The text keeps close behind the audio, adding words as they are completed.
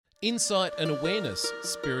Insight and Awareness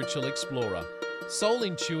Spiritual Explorer. Soul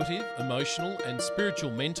intuitive, emotional and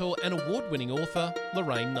spiritual mentor and award-winning author,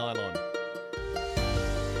 Lorraine Nylon.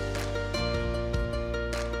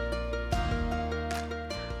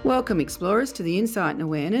 Welcome, explorers, to the Insight and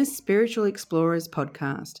Awareness Spiritual Explorers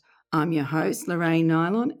podcast. I'm your host, Lorraine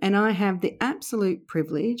Nylon, and I have the absolute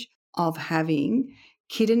privilege of having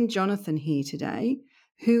Kidden Jonathan here today,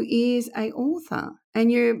 who is an author. And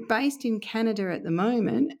you're based in Canada at the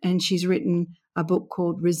moment, and she's written a book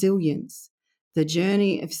called Resilience, The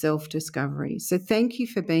Journey of Self-Discovery. So thank you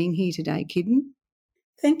for being here today, Kidden.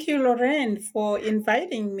 Thank you, Lorraine, for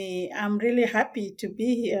inviting me. I'm really happy to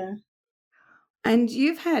be here. And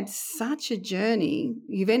you've had such a journey.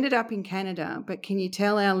 You've ended up in Canada, but can you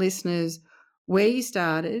tell our listeners where you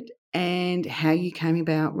started and how you came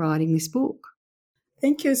about writing this book?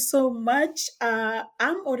 Thank you so much.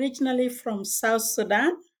 I'm originally from South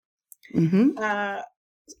Sudan. Mm-hmm.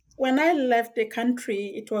 When I left the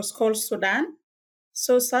country, it was called Sudan.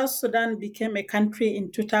 So South Sudan became a country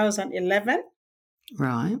in 2011.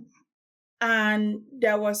 Right. And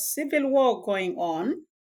there was civil war going on.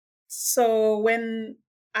 So when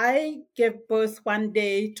I gave birth one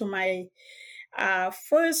day to my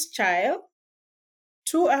first child,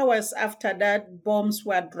 2 hours after that, bombs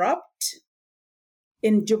were dropped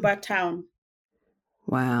in Juba town.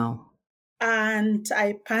 Wow. And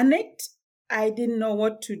I panicked. I didn't know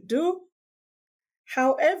what to do.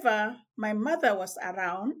 However, my mother was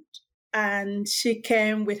around and she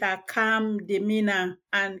came with her calm demeanor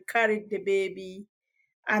and carried the baby,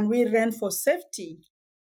 and we ran for safety.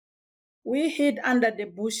 We hid under the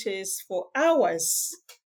bushes for hours.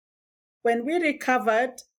 When we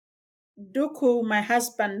recovered, Duku, my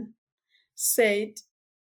husband, said,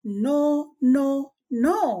 No,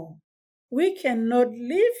 we cannot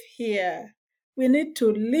live here. We need to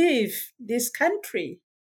leave this country.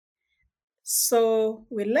 So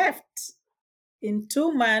we left. In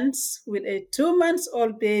 2 months, with a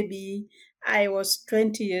 2-month-old baby, I was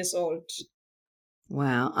 20 years old.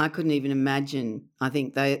 Wow. I couldn't even imagine. I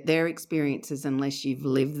think their experiences, unless you've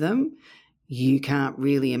lived them, you can't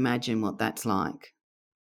really imagine what that's like.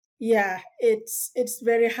 Yeah, it's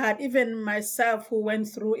very hard. Even myself who went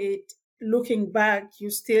through it, looking back,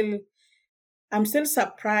 I'm still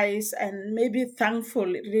surprised and maybe thankful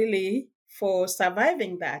really for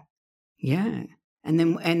surviving that. Yeah. And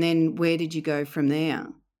then where did you go from there?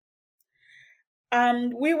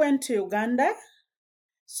 We went to Uganda.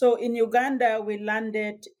 So in Uganda, we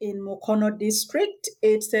landed in Mukono district.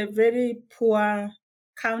 It's a very poor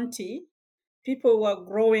county. People were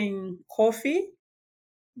growing coffee,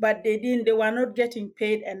 but they were not getting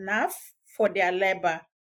paid enough for their labor.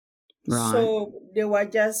 Right. So they were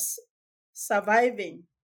just surviving.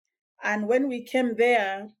 And when we came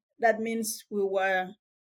there, that means we were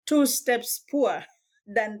 2 steps poor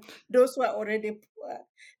than those who are already poor.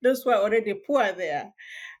 Those who are already poor there.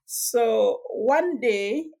 So one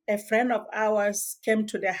day, a friend of ours came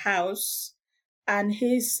to the house and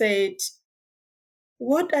he said,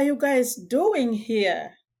 "What are you guys doing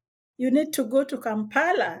here? You need to go to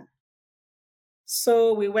Kampala."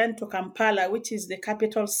 So we went to Kampala, which is the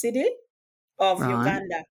capital city of Right.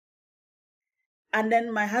 Uganda. And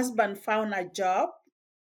then my husband found a job,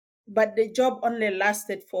 but the job only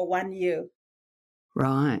lasted for 1 year.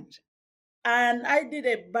 Right. And I did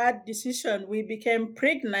a bad decision. We became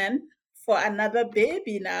pregnant for another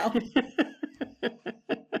baby now.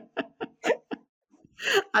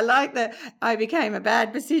 I like that. I became a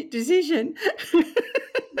bad decision.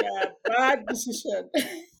 Yeah, bad decision.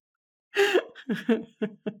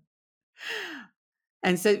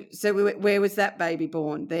 And so where was that baby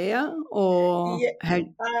born? There or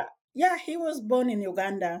Yeah, he was born in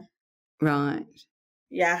Uganda. Right.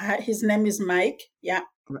 Yeah, his name is Mike. Yeah.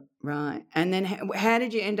 Right. And then how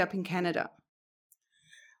did you end up in Canada?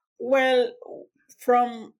 Well,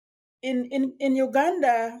 from in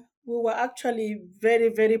Uganda, we were actually very,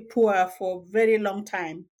 very poor for a very long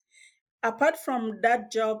time. Apart from that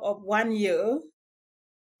job of 1 year,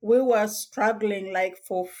 we were struggling like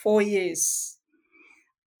for 4 years.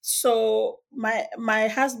 So my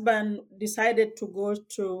husband decided to go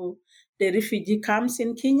to the refugee camps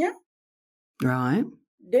in Kenya. Right.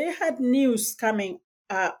 They had news coming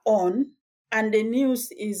on, and the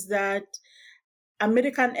news is that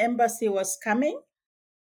American embassy was coming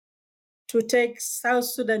to take South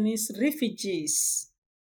Sudanese refugees.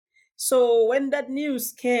 So when that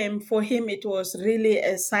news came, for him, it was really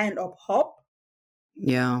a sign of hope.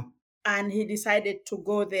 Yeah. And he decided to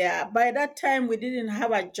go there. By that time, we didn't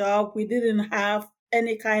have a job. We didn't have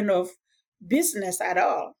any kind of business at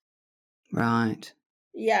all. Right.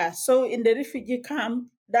 Yeah. So in the refugee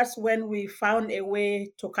camp, that's when we found a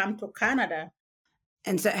way to come to Canada.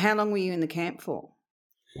 And so how long were you in the camp for?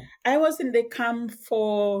 I was in the camp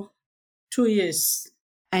for 2 years.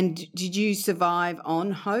 And did you survive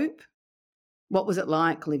on hope? What was it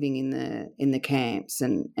like living in the camps,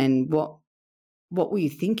 and what were you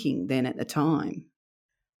thinking then at the time?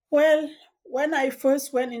 Well, when I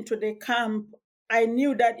first went into the camp, I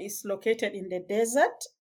knew that it's located in the desert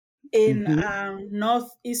in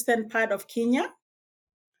northeastern part of Kenya,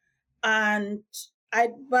 and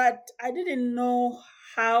but I didn't know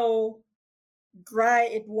how dry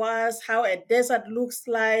it was, how a desert looks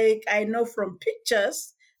like. I know from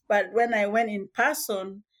pictures, but when I went in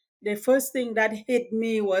person, the first thing that hit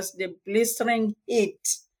me was the blistering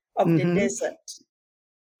heat of the desert.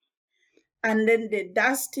 And then the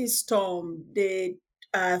dusty storm, the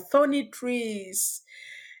thorny trees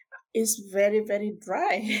is very, very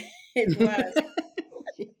dry. It was.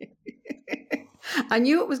 I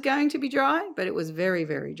knew it was going to be dry, but it was very,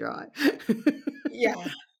 very dry. Yeah,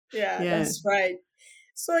 that's right.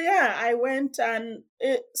 So, I went, and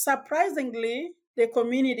surprisingly, the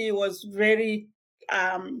community was very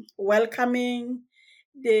welcoming.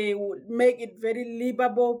 They would make it very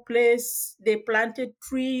livable place. They planted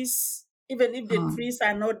trees. Even if the trees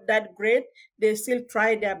are not that great, they still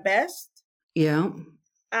try their best. Yeah.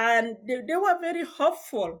 And they were very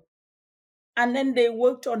hopeful. And then they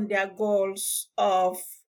worked on their goals of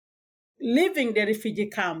leaving the refugee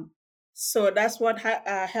camp. So that's what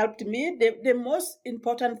helped me. The most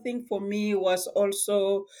important thing for me was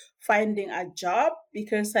also finding a job,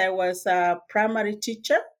 because I was a primary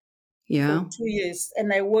teacher for 2 years,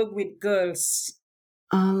 and I worked with girls.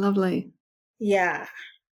 Oh, lovely. Yeah.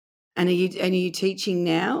 And are you teaching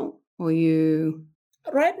now, or you?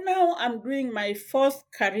 Right now, I'm doing my fourth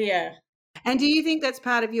career. And do you think that's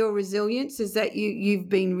part of your resilience, is that you've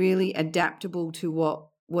been really adaptable to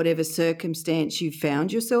whatever circumstance you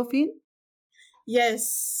found yourself in?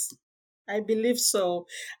 Yes, I believe so.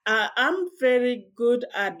 I'm very good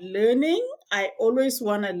at learning. I always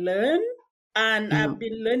want to learn, and I've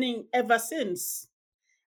been learning ever since.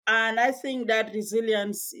 And I think that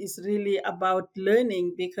resilience is really about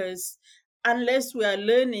learning, because unless we are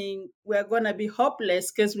learning, we're going to be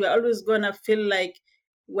hopeless, because we're always going to feel like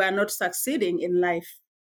we're not succeeding in life.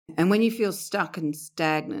 And when you feel stuck and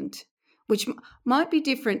stagnant, which might be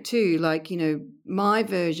different too, like, my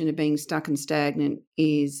version of being stuck and stagnant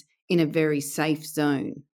is in a very safe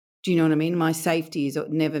zone. Do you know what I mean? My safety has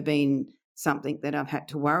never been something that I've had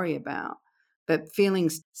to worry about. But feeling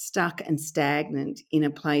stuck and stagnant in a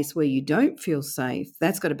place where you don't feel safe,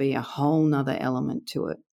 that's got to be a whole nother element to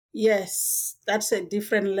it. Yes, that's a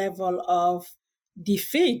different level of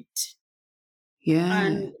defeat. Yeah.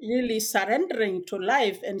 And really surrendering to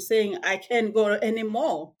life and saying, I can't go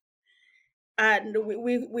anymore. And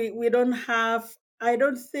we don't have, I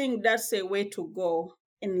don't think that's a way to go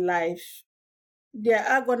in life. There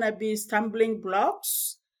are going to be stumbling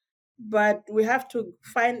blocks, but we have to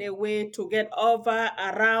find a way to get over,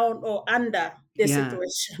 around, or under the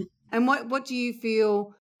situation. And what do you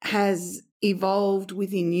feel has evolved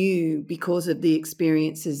within you because of the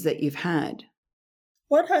experiences that you've had?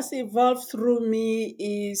 What has evolved through me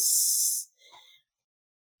is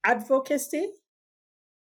advocacy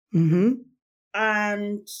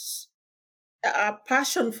and a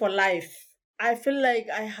passion for life. I feel like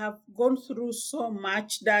I have gone through so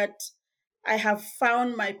much that I have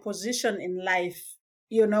found my position in life,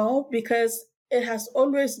 because it has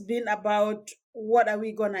always been about what are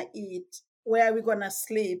we going to eat? Where are we going to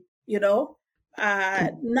sleep? Now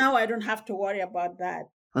I don't have to worry about that.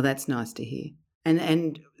 Well, that's nice to hear.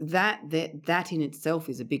 And that in itself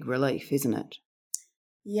is a big relief, isn't it?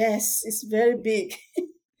 Yes, it's very big.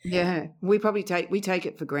 Yeah, we take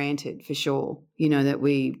it for granted, for sure. That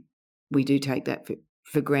we do take that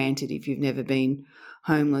for granted. If you've never been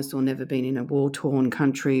homeless or never been in a war-torn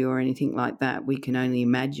country or anything like that, we can only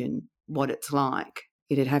imagine what it's like.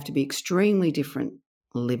 It'd have to be extremely different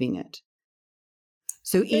living it.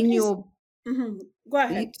 So Go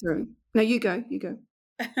ahead. No, you go.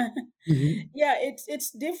 Yeah, it's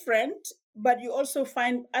different, but you also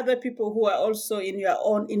find other people who are also in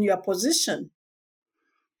your position.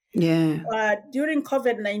 Yeah. During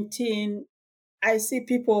COVID-19, I see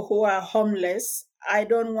people who are homeless. I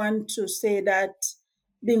don't want to say that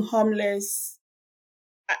being homeless,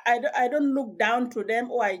 I don't look down to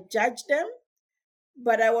them or I judge them,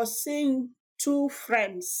 but I was seeing two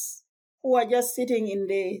friends who are just sitting in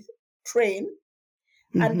the train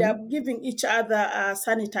and they're giving each other a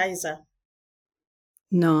sanitizer.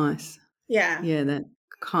 Nice. Yeah. Yeah, that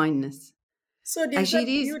kindness. So there's Actually,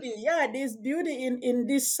 that it is. beauty. Yeah, there's beauty in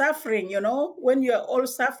this suffering, When you're all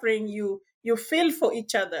suffering, you feel for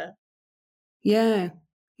each other. Yeah.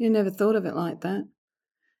 You never thought of it like that.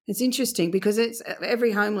 It's interesting because it's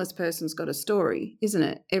every homeless person's got a story, isn't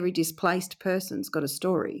it? Every displaced person's got a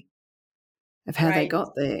story of how they Right.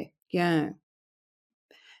 got there. Yeah.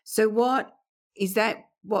 So what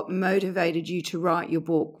motivated you to write your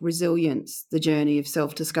book, Resilience, The Journey of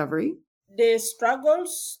Self-Discovery? The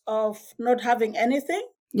struggles of not having anything.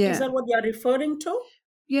 Is Yeah. that what you're referring to?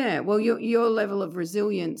 Yeah. Well, your level of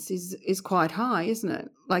resilience is quite high, isn't it?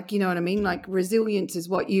 Like, you know what I mean? Like resilience is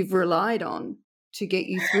what you've relied on to get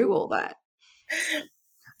you through all that.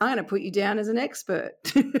 I'm going to put you down as an expert.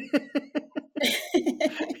 Thank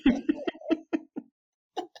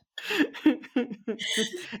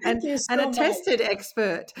you and a so much. tested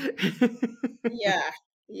expert. Yeah,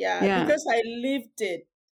 because I lived it.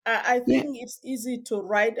 I think it's easy to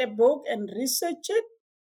write a book and research it,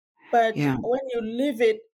 but when you live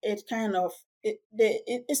it, it kind of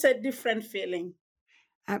it's a different feeling.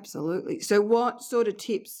 Absolutely. So what sort of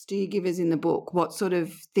tips do you give us in the book? What sort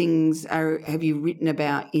of things have you written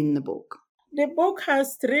about in the book? The book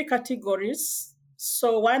has 3 categories.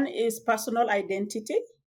 So one is personal identity.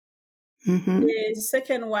 Mm-hmm. The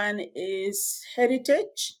second one is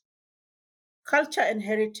heritage, culture and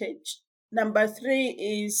heritage. Number 3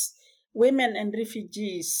 is women and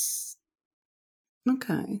refugees.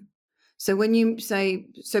 Okay. So when you say,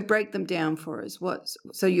 break them down for us.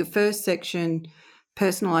 So your first section,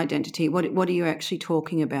 personal identity, what are you actually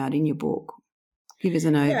talking about in your book? Give us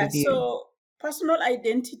an overview. Yeah, so personal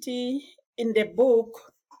identity in the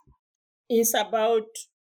book is about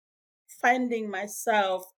finding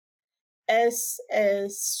myself as a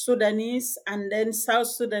Sudanese and then South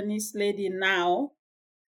Sudanese lady now,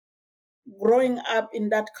 growing up in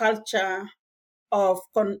that culture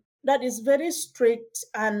that is very strict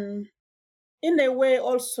and in a way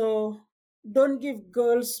also don't give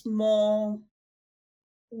girls more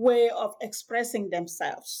way of expressing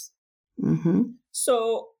themselves. Mm-hmm.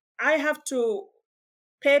 So I have to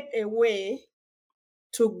pave a way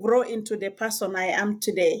to grow into the person I am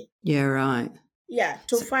today. Yeah, right. Yeah,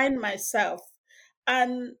 to find myself.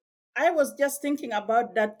 And I was just thinking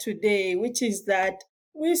about that today, which is that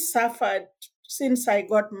we suffered since I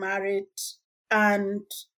got married. And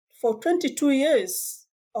for 22 years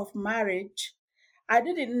of marriage, I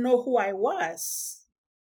didn't know who I was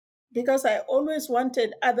because I always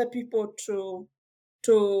wanted other people to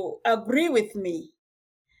agree with me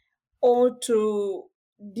or to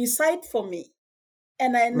decide for me.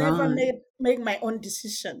 And I never make my own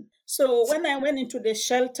decision. So when I went into the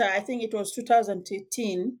shelter, I think it was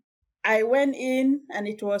 2018, I went in and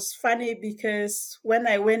it was funny because when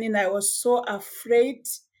I went in, I was so afraid.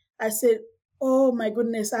 I said, oh my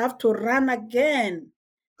goodness, I have to run again.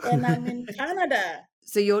 And I'm in Canada.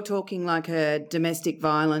 So you're talking like a domestic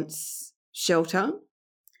violence shelter?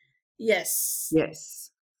 Yes. Yes.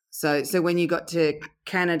 So when you got to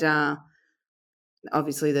Canada,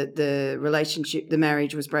 obviously the relationship, the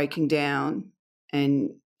marriage was breaking down,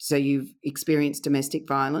 and so you've experienced domestic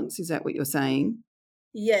violence. Is that what you're saying?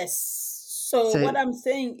 Yes. So what I'm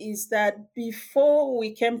saying is that before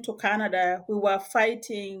we came to Canada, we were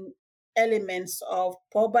fighting elements of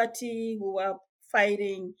poverty, we were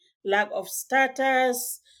fighting lack of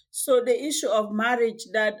status. So the issue of marriage,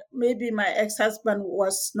 that maybe my ex-husband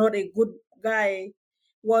was not a good guy,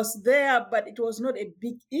 was there, but it was not a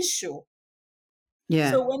big issue.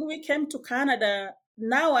 Yeah. So when we came to Canada,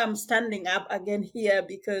 now I'm standing up again here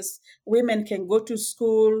because women can go to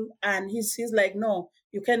school, and he's like, no,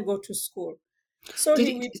 you can't go to school. So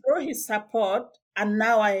he withdrew his support, and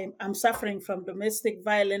now I'm suffering from domestic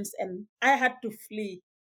violence, and I had to flee.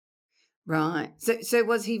 Right. So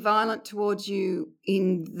was he violent towards you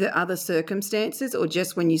in the other circumstances, or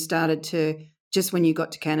just when you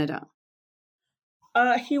got to Canada?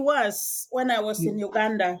 He was when I was in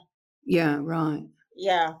Uganda. Yeah, right.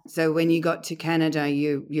 Yeah. So when you got to Canada,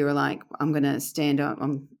 you were like, I'm going to stand up.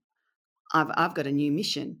 I've got a new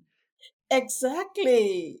mission.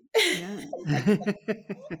 Exactly. Yeah.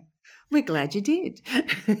 We're glad you did.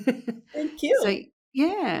 Thank you. So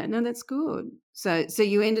yeah, no, that's good. So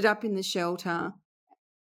you ended up in the shelter.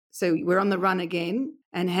 So we're on the run again.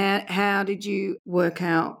 And how did you work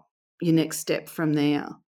out your next step from there?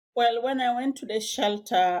 Well, when I went to the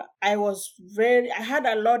shelter, I had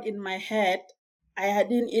a lot in my head. I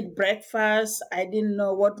didn't eat breakfast. I didn't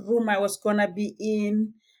know what room I was going to be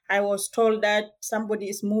in. I was told that somebody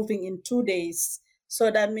is moving in 2 days.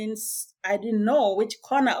 So that means I didn't know which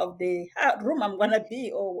corner of the room I'm going to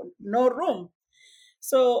be or no room.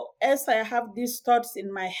 So as I have these thoughts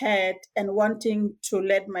in my head and wanting to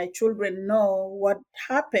let my children know what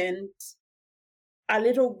happened, a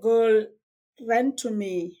little girl ran to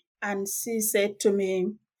me and she said to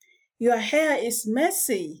me, "Your hair is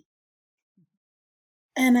messy."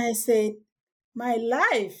 And I said, "My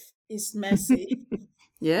life is messy."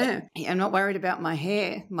 Yeah. I'm not worried about my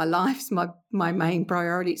hair. My life's my main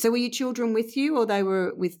priority. So were your children with you or they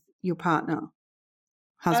were with your partner,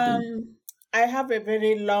 husband? I have a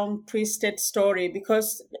very long, twisted story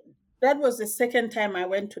because that was the second time I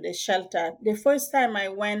went to the shelter. The first time I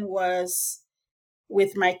went was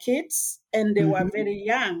with my kids, and they were very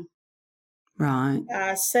young, Right.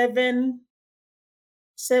 10,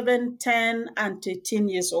 and 13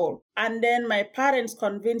 years old. And then my parents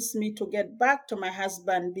convinced me to get back to my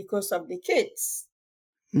husband because of the kids.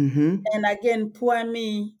 Mm-hmm. And again, poor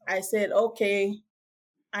me, I said, okay.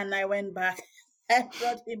 And I went back. I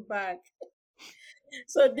brought him back.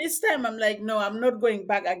 So this time I'm like, no, I'm not going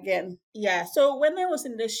back again. Yeah. So when I was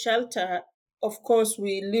in the shelter, of course,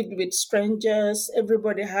 we lived with strangers.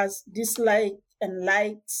 Everybody has dislike and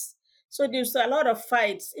likes. So there's a lot of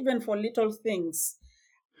fights, even for little things.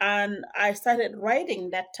 And I started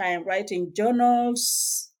writing that time, writing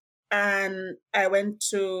journals. And I went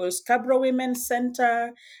to Scarborough Women's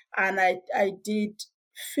Center and I did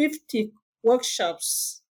 50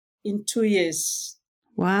 workshops in 2 years.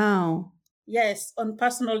 Wow. Yes, on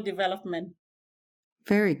personal development.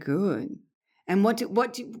 Very good. And what do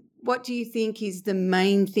you think is the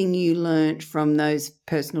main thing you learnt from those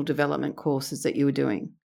personal development courses that you were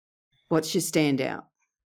doing? What's your standout?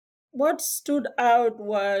 What stood out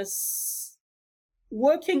was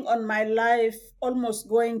working on my life, almost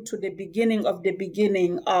going to the beginning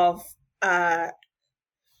of how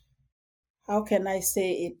can I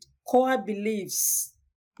say it, core beliefs.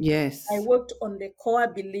 Yes. I worked on the core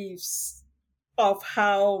beliefs of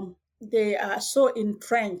how they are so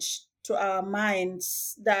entrenched to our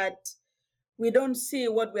minds that we don't see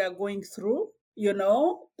what we are going through.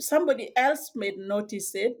 Somebody else may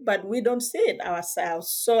notice it, but we don't see it ourselves.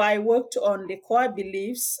 So I worked on the core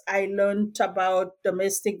beliefs. I learned about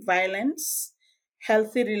domestic violence,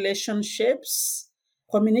 healthy relationships,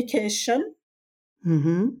 communication,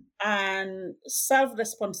 and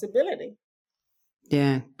self-responsibility.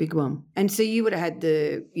 Yeah, big one. And so you would have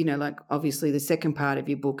had obviously the second part of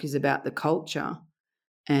your book is about the culture.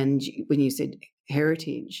 And when you said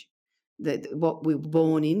heritage, that what we're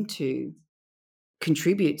born into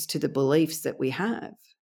contributes to the beliefs that we have.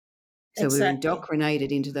 So Exactly. we're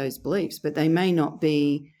indoctrinated into those beliefs, but they may not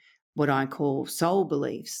be what I call soul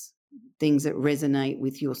beliefs, things that resonate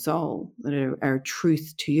with your soul, that are a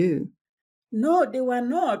truth to you. No, they were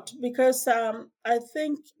not, because I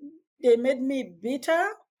think they made me bitter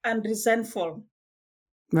and resentful.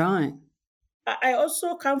 Right. I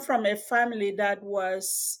also come from a family that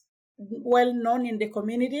was well known in the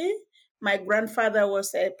community. My grandfather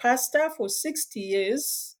was a pastor for 60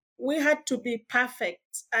 years. We had to be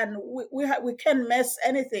perfect, and we can't mess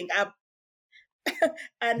anything up.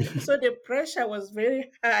 And so the pressure was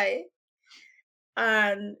very high,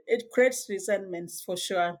 and it creates resentments for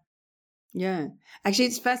sure. Yeah. Actually,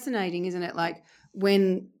 it's fascinating, isn't it? Like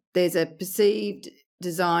when there's a perceived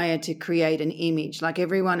desire to create an image, like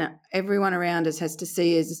everyone around us has to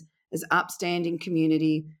see us as upstanding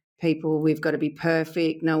community people. We've got to be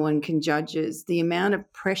perfect. No one can judge us. The amount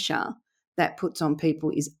of pressure that puts on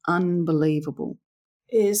people is unbelievable.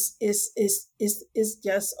 Is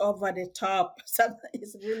just over the top.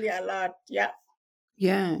 It's really a lot. Yeah.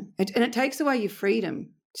 Yeah. And it takes away your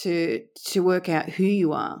freedom to work out who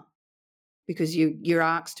you are, because you're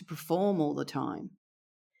asked to perform all the time.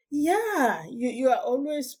 Yeah, you are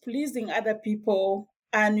always pleasing other people,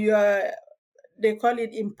 and they call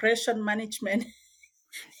it impression management.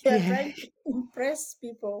 You're trying to impress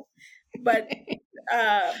people, but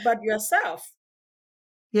yourself,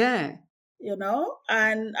 Yeah.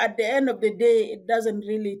 and at the end of the day, it doesn't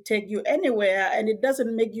really take you anywhere, and it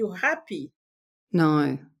doesn't make you happy.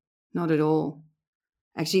 No, not at all.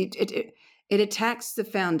 Actually, it attacks the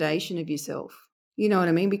foundation of yourself. You know what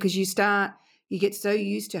I mean? Because you get so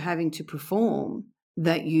used to having to perform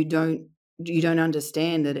that you don't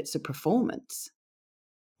understand that it's a performance.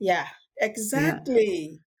 Yeah,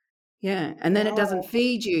 exactly. Yeah. And then it doesn't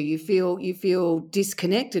feed you. You feel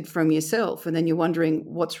disconnected from yourself, and then you're wondering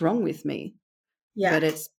what's wrong with me. Yeah. But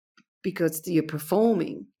it's because you're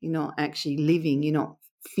performing. You're not actually living. You're not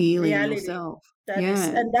feeling yourself.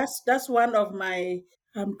 And that's one of my,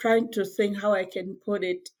 I'm trying to think how I can put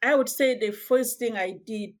it. I would say the first thing I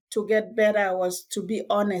did to get better was to be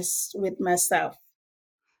honest with myself.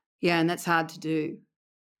 Yeah, and that's hard to do.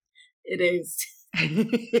 It is.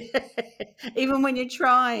 Even when you're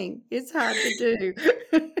trying, it's hard to do.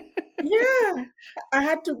 Yeah, I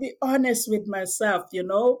had to be honest with myself,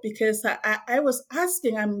 because I was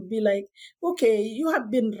asking, I'm be like, okay, you have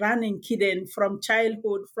been running, Kiden, from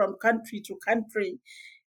childhood, from country to country.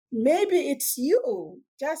 Maybe it's you.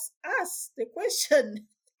 Just ask the question.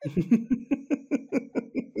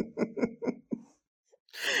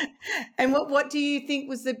 And what do you think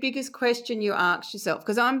was the biggest question you asked yourself?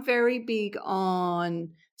 Because I'm very big on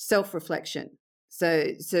self-reflection.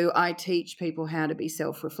 So I teach people how to be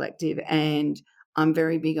self-reflective, and I'm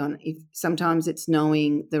very big on if sometimes it's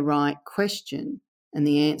knowing the right question and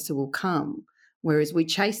the answer will come. Whereas we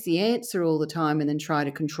chase the answer all the time and then try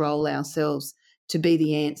to control ourselves to be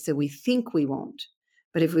the answer we think we want.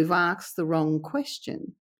 But if we've asked the wrong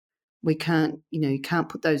question, we can't, you can't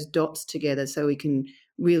put those dots together so we can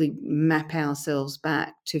really map ourselves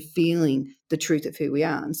back to feeling the truth of who we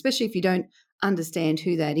are. And especially if you don't understand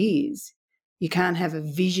who that is, you can't have a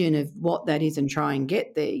vision of what that is and try and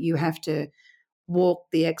get there. You have to walk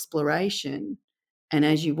the exploration. And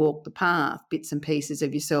as you walk the path, bits and pieces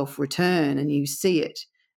of yourself return and you see it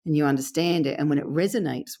and you understand it. And when it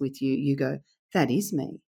resonates with you, you go, that is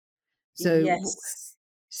me. Yes.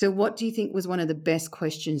 So what do you think was one of the best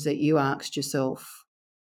questions that you asked yourself?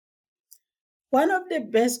 One of the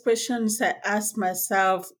best questions I ask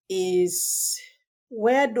myself is,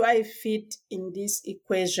 where do I fit in this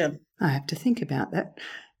equation? I have to think about that.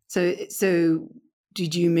 So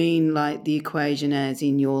did you mean like the equation as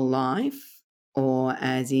in your life or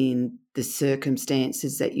as in the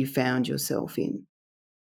circumstances that you found yourself in?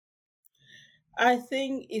 I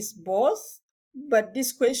think it's both, but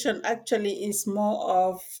this question actually is more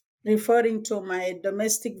of referring to my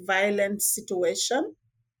domestic violence situation.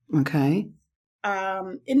 Okay.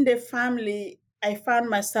 In the family, I found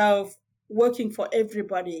myself working for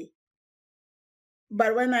everybody.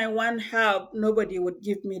 But when I want help, nobody would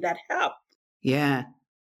give me that help. Yeah.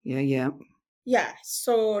 Yeah,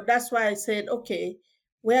 so that's why I said, okay,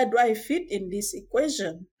 where do I fit in this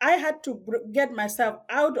equation? I had to get myself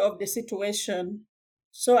out of the situation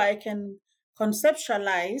so I can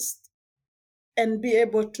conceptualize and be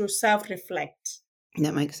able to self-reflect.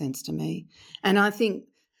 That makes sense to me. And I think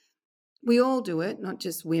we all do it, not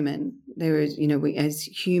just women. There is, we as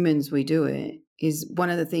humans, we do it. Is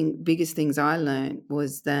one of the biggest things I learned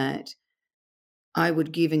was that I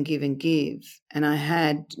would give and give and give, and I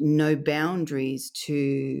had no boundaries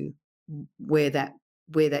to where that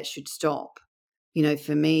should stop.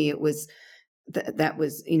 For me, it was that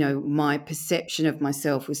was my perception of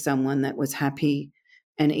myself was someone that was happy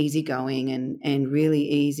and easygoing and really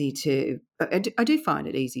easy to. I do find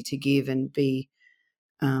it easy to give and be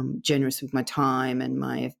generous with my time and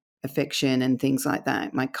my affection and things like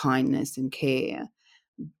that, my kindness and care.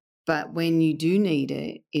 But when you do need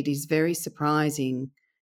it, it is very surprising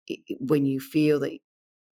when you feel that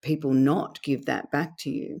people not give that back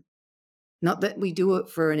to you. Not that we do it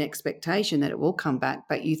for an expectation that it will come back,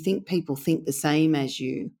 but you think people think the same as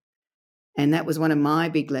you. And that was one of my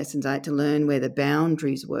big lessons. I had to learn where the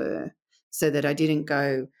boundaries were so that I didn't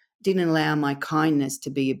allow my kindness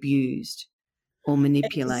to be abused or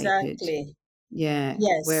manipulated. Exactly. Yeah.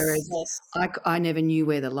 Yes. Whereas I never knew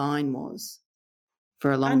where the line was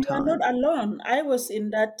for a long time. And you're not alone. I was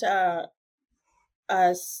in that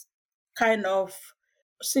kind of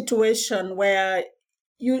situation where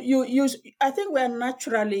you I think we're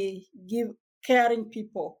naturally caring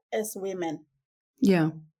people as women.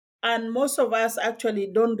 Yeah. And most of us actually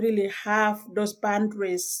don't really have those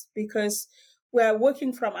boundaries because we're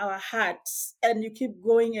working from our hearts and you keep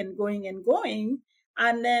going and going and going.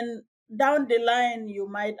 And then down the line, you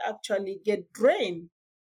might actually get drained.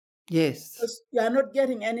 Yes. Because you are not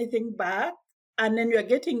getting anything back. And then you're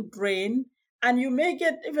getting drained. And you may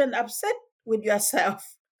get even upset with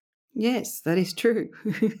yourself. Yes, that is true.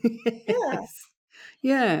 Yeah.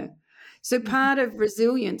 Yeah. So part of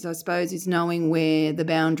resilience, I suppose, is knowing where the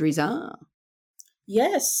boundaries are.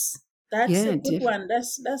 Yes, that's a good one.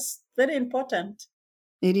 That's very important.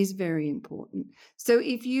 It is very important. So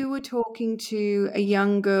if you were talking to a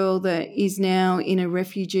young girl that is now in a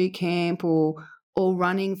refugee camp or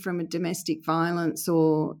running from a domestic violence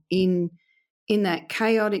or in that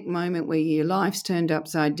chaotic moment where your life's turned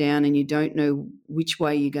upside down and you don't know which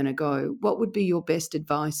way you're going to go, what would be your best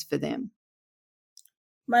advice for them?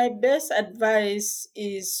 My best advice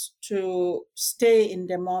is to stay in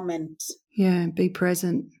the moment. Yeah, be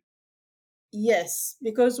present. Yes,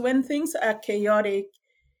 because when things are chaotic,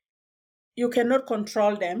 you cannot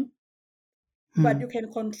control them, but you can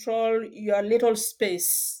control your little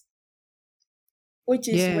space, which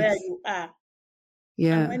is where you are.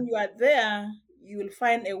 Yeah. And when you are there, you will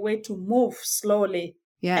find a way to move slowly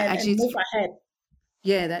and actually, move ahead.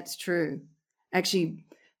 yeah, that's true. Actually,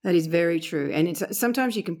 that is very true. And it's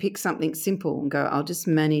sometimes you can pick something simple and go, I'll just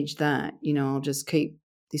manage that. I'll just keep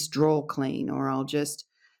this drawer clean, or I'll just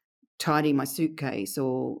tidy my suitcase,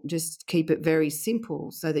 or just keep it very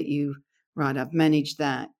simple so that I've managed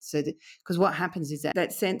that. So that, because what happens is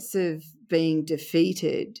that sense of being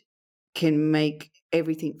defeated can make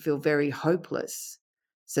everything feel very hopeless.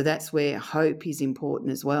 So that's where hope is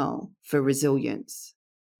important as well for resilience.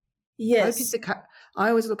 Yes. I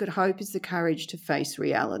always look at hope as the courage to face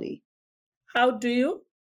reality. How do you?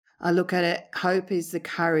 I look at it, hope is the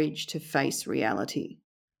courage to face reality.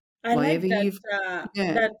 I like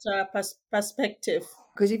that perspective.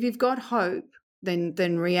 Because if you've got hope,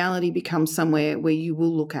 then reality becomes somewhere where you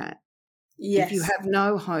will look at. Yes. If you have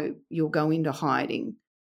no hope, you'll go into hiding,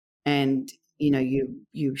 and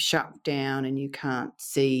you shut down and you can't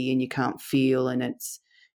see and you can't feel, and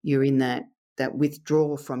you're in that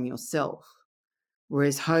withdrawal from yourself.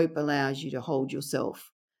 Whereas hope allows you to hold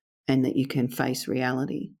yourself and that you can face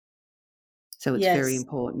reality. So it's very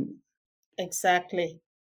important. Exactly.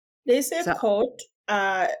 There's a quote,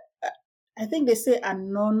 I think they say a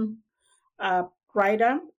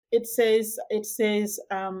writer. It says,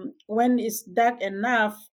 when it's dark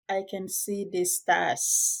enough, I can see the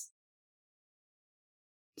stars.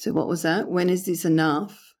 So what was that? When is this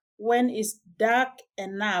enough? When it's dark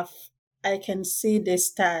enough, I can see the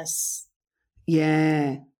stars.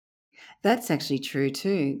 Yeah, that's actually true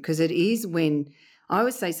too, because it is when I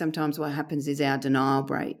always say sometimes what happens is our denial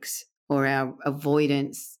breaks, or our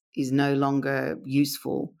avoidance is no longer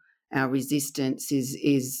useful. Our resistance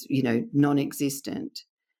is non-existent.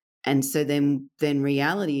 And so then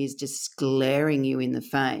reality is just glaring you in the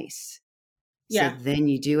face. Yeah. So then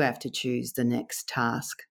you do have to choose the next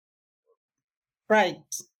task. Right.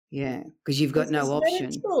 Yeah, because you've got no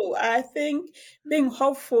option. Very true. I think being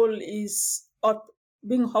hopeful,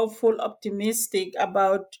 optimistic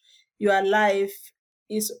about your life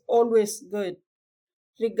is always good,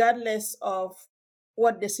 regardless of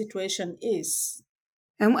what the situation is.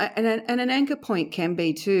 And an anchor point can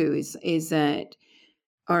be too is that,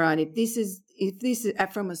 all right, if this is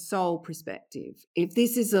from a soul perspective, if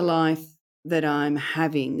this is the life that I'm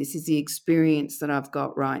having, this is the experience that I've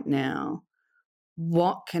got right now,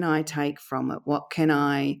 what can I take from it? What can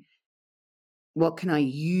I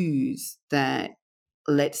use that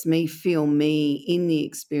lets me feel me in the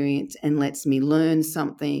experience and lets me learn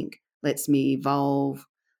something, lets me evolve,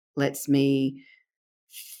 lets me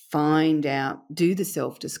do the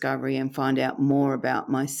self-discovery and find out more about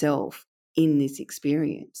myself in this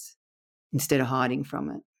experience instead of hiding from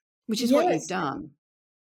it, which is what you've done.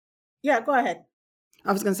 Yeah, go ahead.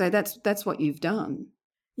 I was going to say that's what you've done.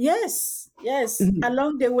 Yes. Mm-hmm.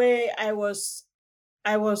 Along the way, I was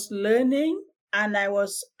learning, and I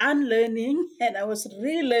was unlearning, and I was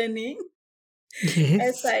relearning.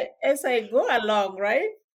 Yes. As I go along, right?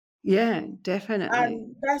 Yeah, definitely.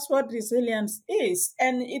 And that's what resilience is.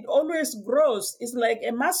 And it always grows. It's like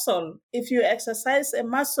a muscle. If you exercise a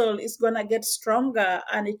muscle, it's going to get stronger,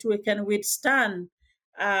 and it can withstand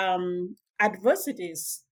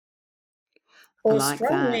adversities or like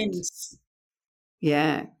strong that. winds.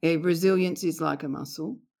 Yeah, resilience is like a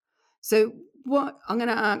muscle. So what I'm going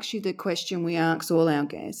to ask you, the question we ask all our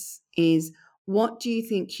guests is, what do you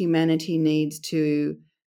think humanity needs to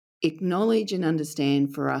acknowledge and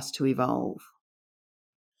understand for us to evolve?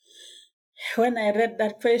 When I read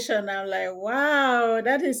that question, I'm like, wow,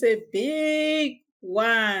 that is a big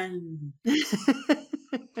one.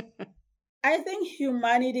 I think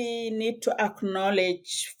humanity need to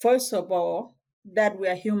acknowledge, first of all, that we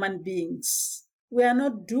are human beings. We are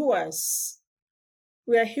not doers.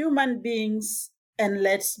 We are human beings, and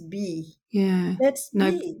let's be. Yeah. Let's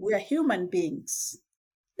be. We are human beings.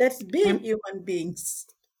 Let's be human beings.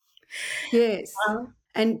 Yes.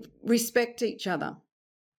 And respect each other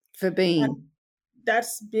for being.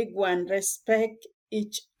 That's big one. Respect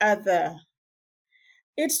each other.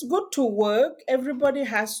 It's good to work. Everybody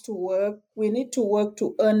has to work. We need to work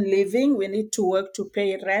to earn living. We need to work to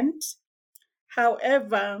pay rent.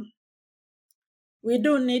 However, we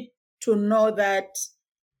do need to know that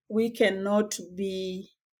we cannot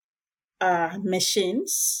be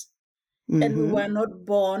machines, mm-hmm. and we were not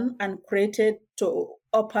born and created to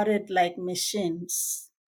operate like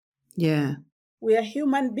machines. Yeah. We are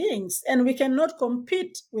human beings, and we cannot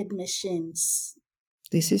compete with machines.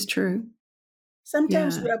 This is true.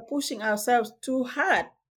 Sometimes we are pushing ourselves too hard,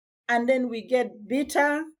 and then we get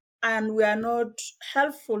bitter, and we are not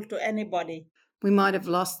helpful to anybody. We might have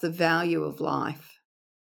lost the value of life.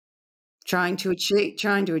 trying to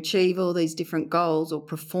achieve all these different goals or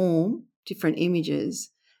perform different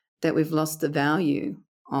images, that we've lost the value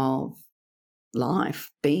of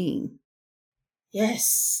life, being.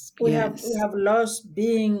 Yes, we have lost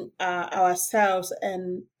being ourselves,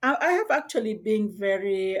 and I have actually been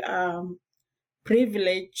very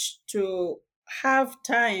privileged to have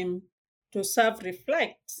time to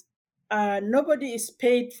self-reflect. Nobody is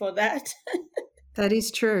paid for that. That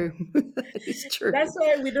is true. That is true. That's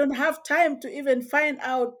why we don't have time to even find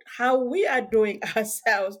out how we are doing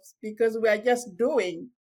ourselves, because we are just doing.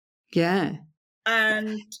 Yeah.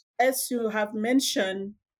 And as you have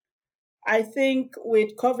mentioned, I think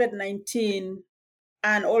with COVID-19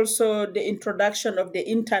 and also the introduction of the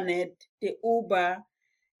internet, the Uber,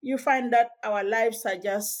 you find that our lives are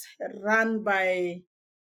just run by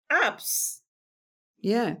apps.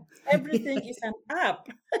 Yeah. Everything is an app.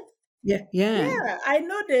 Yeah. Yeah. Yeah, I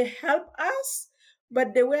know they help us,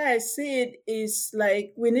 but the way I see it is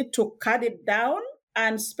like we need to cut it down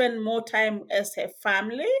and spend more time as a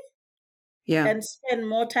family Yeah. and spend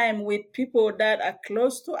more time with people that are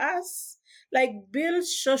close to us, like build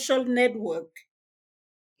social network,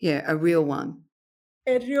 Yeah. A real one.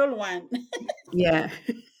 a real one. Yeah.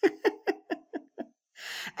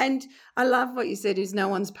 And I love what you said is no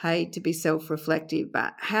one's paid to be self-reflective,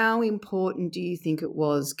 but how important do you think it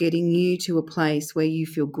was getting you to a place where you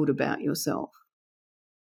feel good about yourself?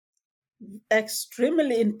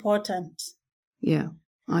 Extremely important. Yeah,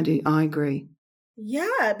 I do. I agree.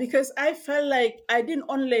 Yeah, because I felt like I didn't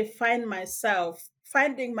only find myself.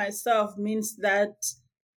 Finding myself means that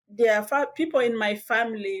there are people in my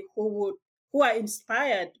family who are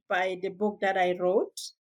inspired by the book that I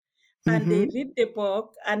wrote, and they Mm-hmm. read the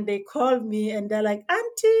book and they call me and they're like,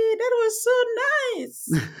 "Auntie, that was so nice."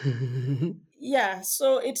 Yeah,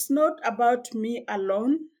 so it's not about me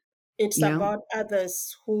alone. It's Yeah, about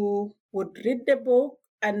others who would read the book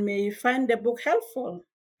and may find the book helpful.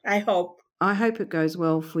 I hope. I hope it goes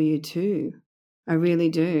well for you too. I really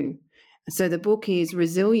do. So the book is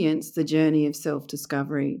Resilience, the Journey of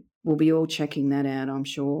Self-Discovery. We'll be all checking that out, I'm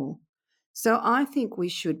sure. So I think we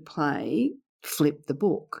should play Flip the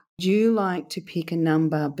Book. Would you like to pick a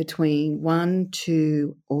number between 1,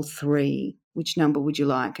 2, or 3? Which number would you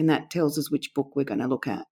like? And that tells us which book we're going to look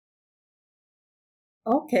at.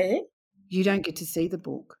 Okay. You don't get to see the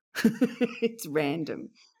book. It's random.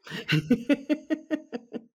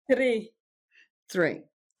 3. 3.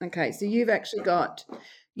 Okay, so you've actually got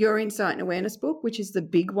your Insight and Awareness book, which is the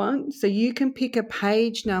big one. So you can pick a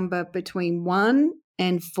page number between 1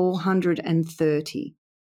 and 430.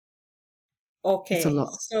 It's a Okay.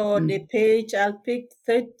 lot. So the page I'll pick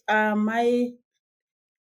my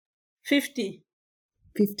 50.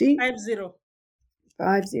 50? 50.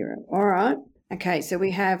 50. All right. Okay, so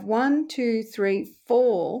we have 1, 2, 3,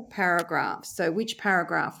 4 paragraphs. So which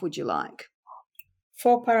paragraph would you like?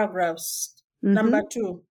 4 paragraphs. Mhm. Number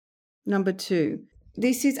 2. Number 2.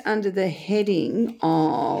 This is under the heading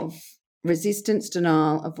of resistance,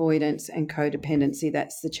 denial, avoidance, and codependency.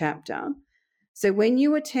 That's the chapter. So when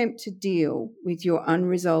you attempt to deal with your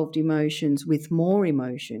unresolved emotions with more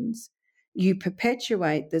emotions, you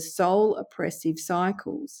perpetuate the soul oppressive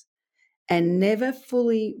cycles and never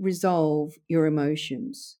fully resolve your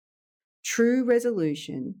emotions. True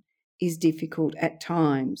resolution is difficult at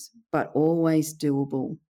times, but always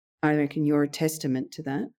doable. I reckon you're a testament to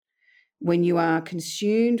that. When you are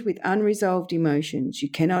consumed with unresolved emotions, you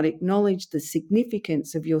cannot acknowledge the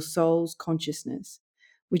significance of your soul's consciousness,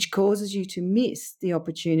 which causes you to miss the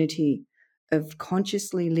opportunity of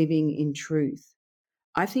consciously living in truth.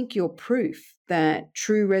 I think you're proof that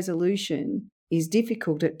true resolution is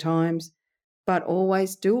difficult at times, but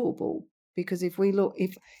always doable. Because if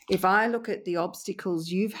I look at the obstacles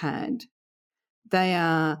you've had, they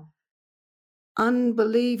are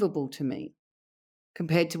unbelievable to me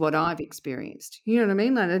compared to what I've experienced. You know what I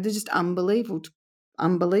mean? Like, they're just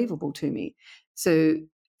unbelievable to me. So,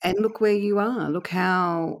 and look where you are. Look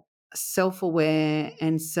how self-aware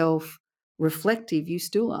and self-reflective you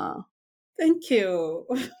still are. Thank you.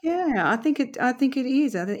 Yeah, I think it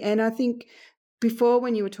is. And I think before,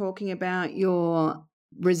 when you were talking about your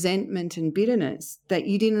resentment and bitterness, that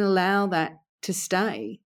you didn't allow that to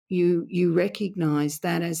stay. You recognized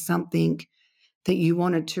that as something that you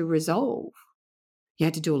wanted to resolve. You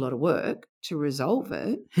had to do a lot of work to resolve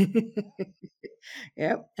it.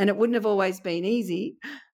 Yep. And it wouldn't have always been easy,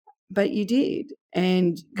 but you did.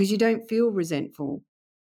 And because you don't feel resentful.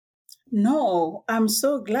 No, I'm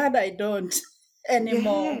so glad I don't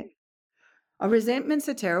anymore. Yeah. A resentment's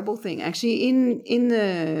a terrible thing. Actually, in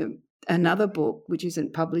the another book, which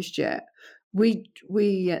isn't published yet,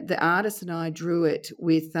 the artist and I drew it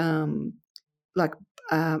with like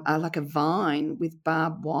a vine with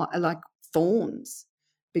barbed wire, like thorns,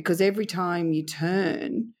 because every time you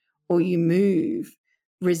turn or you move,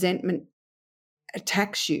 resentment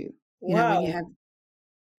attacks you. You know, when you Wow. have,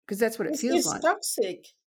 because that's what it feels It's like. toxic.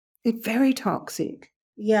 It's very toxic.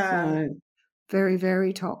 Yeah. So very,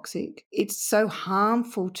 very toxic. It's so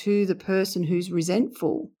harmful to the person who's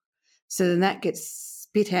resentful. So then that gets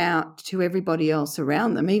spit out to everybody else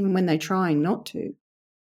around them, even when they're trying not to.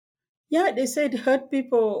 Yeah, they said hurt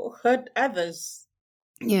people hurt others.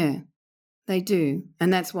 Yeah, they do.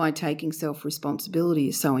 And that's why taking self-responsibility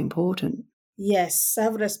is so important. Yes,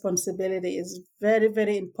 self-responsibility is very,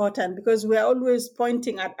 very important because we are always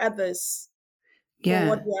pointing at others for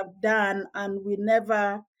what Yeah. we have done, and we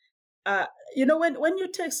never, when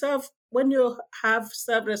when you have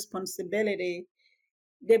self-responsibility,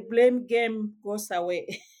 the blame game goes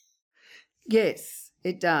away. Yes,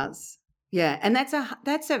 it does. Yeah, and that's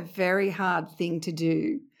a very hard thing to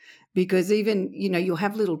do, because even, you'll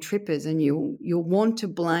have little trippers and you'll want to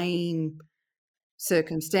blame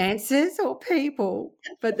circumstances or people,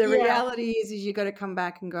 but the Yeah, reality is you got to come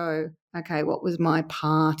back and go, okay, what was my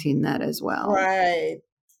part in that as well? right.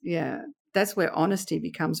 Yeah, that's where honesty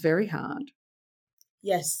becomes very hard.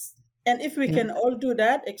 Yes. And if we Yeah. can all do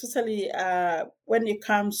that, especially when it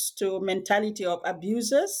comes to mentality of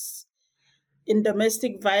abusers in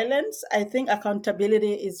domestic violence, I think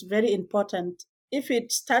accountability is very important. If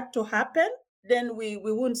it start to happen, then we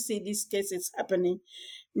won't see these cases happening.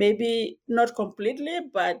 Maybe not completely,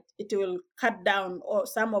 but it will cut down or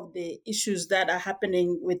some of the issues that are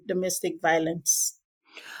happening with domestic violence.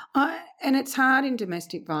 And it's hard in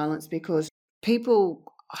domestic violence because people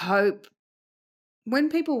hope, when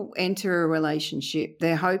people enter a relationship,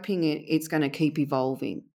 they're hoping it's going to keep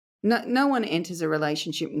evolving. No one enters a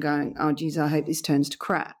relationship and going, oh, geez, I hope this turns to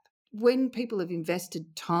crap. When people have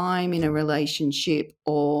invested time in a relationship,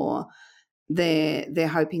 or they're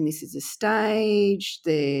hoping this is a stage,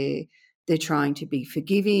 they're trying to be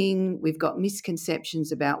forgiving. We've got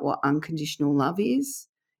misconceptions about what unconditional love is.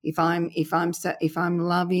 If I'm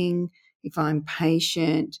loving, if I'm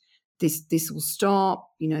patient, this will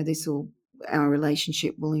stop. Our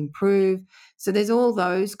relationship will improve. So there's all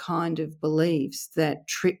those kind of beliefs that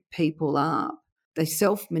trip people up. They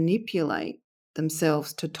self-manipulate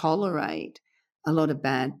themselves to tolerate a lot of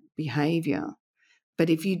bad behaviour. But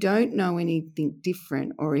if you don't know anything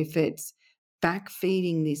different, or if it's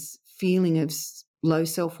backfeeding this feeling of low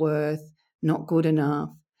self-worth, not good enough,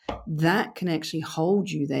 that can actually hold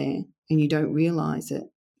you there and you don't realise it.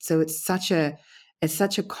 So it's such a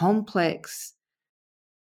complex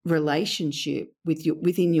relationship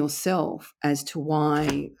within yourself as to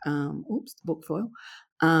why book foil,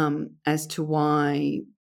 as to why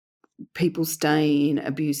people stay in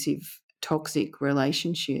abusive, toxic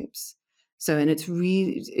relationships. So, and it's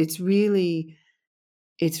really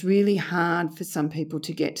hard for some people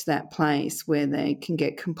to get to that place where they can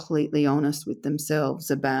get completely honest with themselves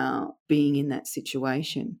about being in that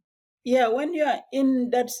situation. Yeah, when you are in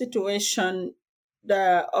that situation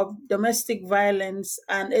of domestic violence,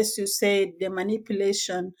 and as you said, the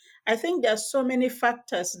manipulation, I think there are so many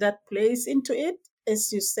factors that plays into it,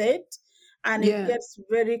 as you said, and it Yeah, gets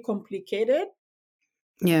very complicated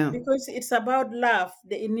yeah, because it's about love.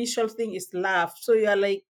 The initial thing is love. So you are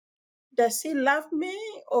like, does he love me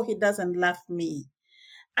or he doesn't love me?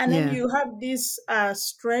 And then yeah. you have these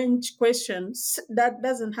strange questions that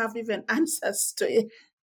doesn't have even answers to it.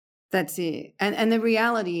 That's it. And the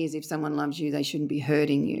reality is, if someone loves you, they shouldn't be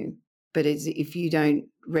hurting you. But if you don't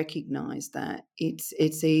recognise that,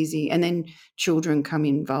 it's easy. And then children come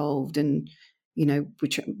involved, and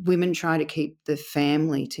which women try to keep the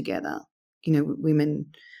family together.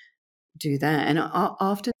 Women do that, and I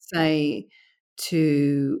often say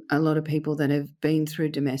to a lot of people that have been through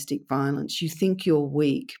domestic violence, you think you're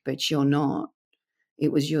weak, but you're not.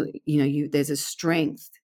 It was there's a strength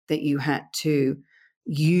that you had to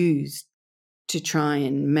use to try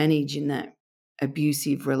and manage in that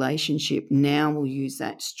abusive relationship. Now we'll use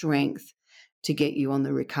that strength to get you on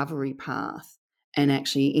the recovery path and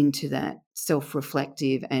actually into that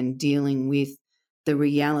self-reflective and dealing with the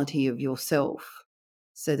reality of yourself,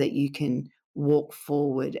 so that you can walk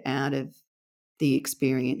forward out of the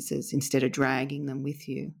experiences instead of dragging them with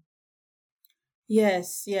you.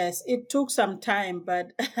 Yes, yes. It took some time,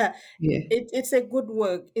 but Yeah. it's a good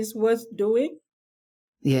work. It's worth doing.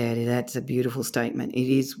 Yeah, that's a beautiful statement. It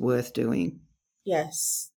is worth doing.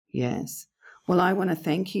 Yes. Yes. Well, I want to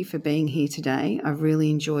thank you for being here today. I've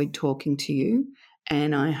really enjoyed talking to you,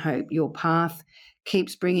 and I hope your path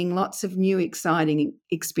keeps bringing lots of new exciting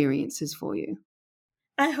experiences for you.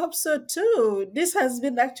 I hope so too. This has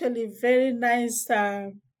been actually a very nice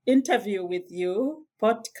interview with you,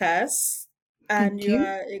 podcast, and Thank you you.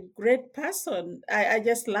 are a great person. I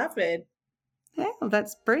just love it. Yeah, well,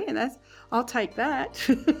 that's brilliant. I'll take that.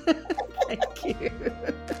 Thank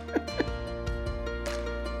you.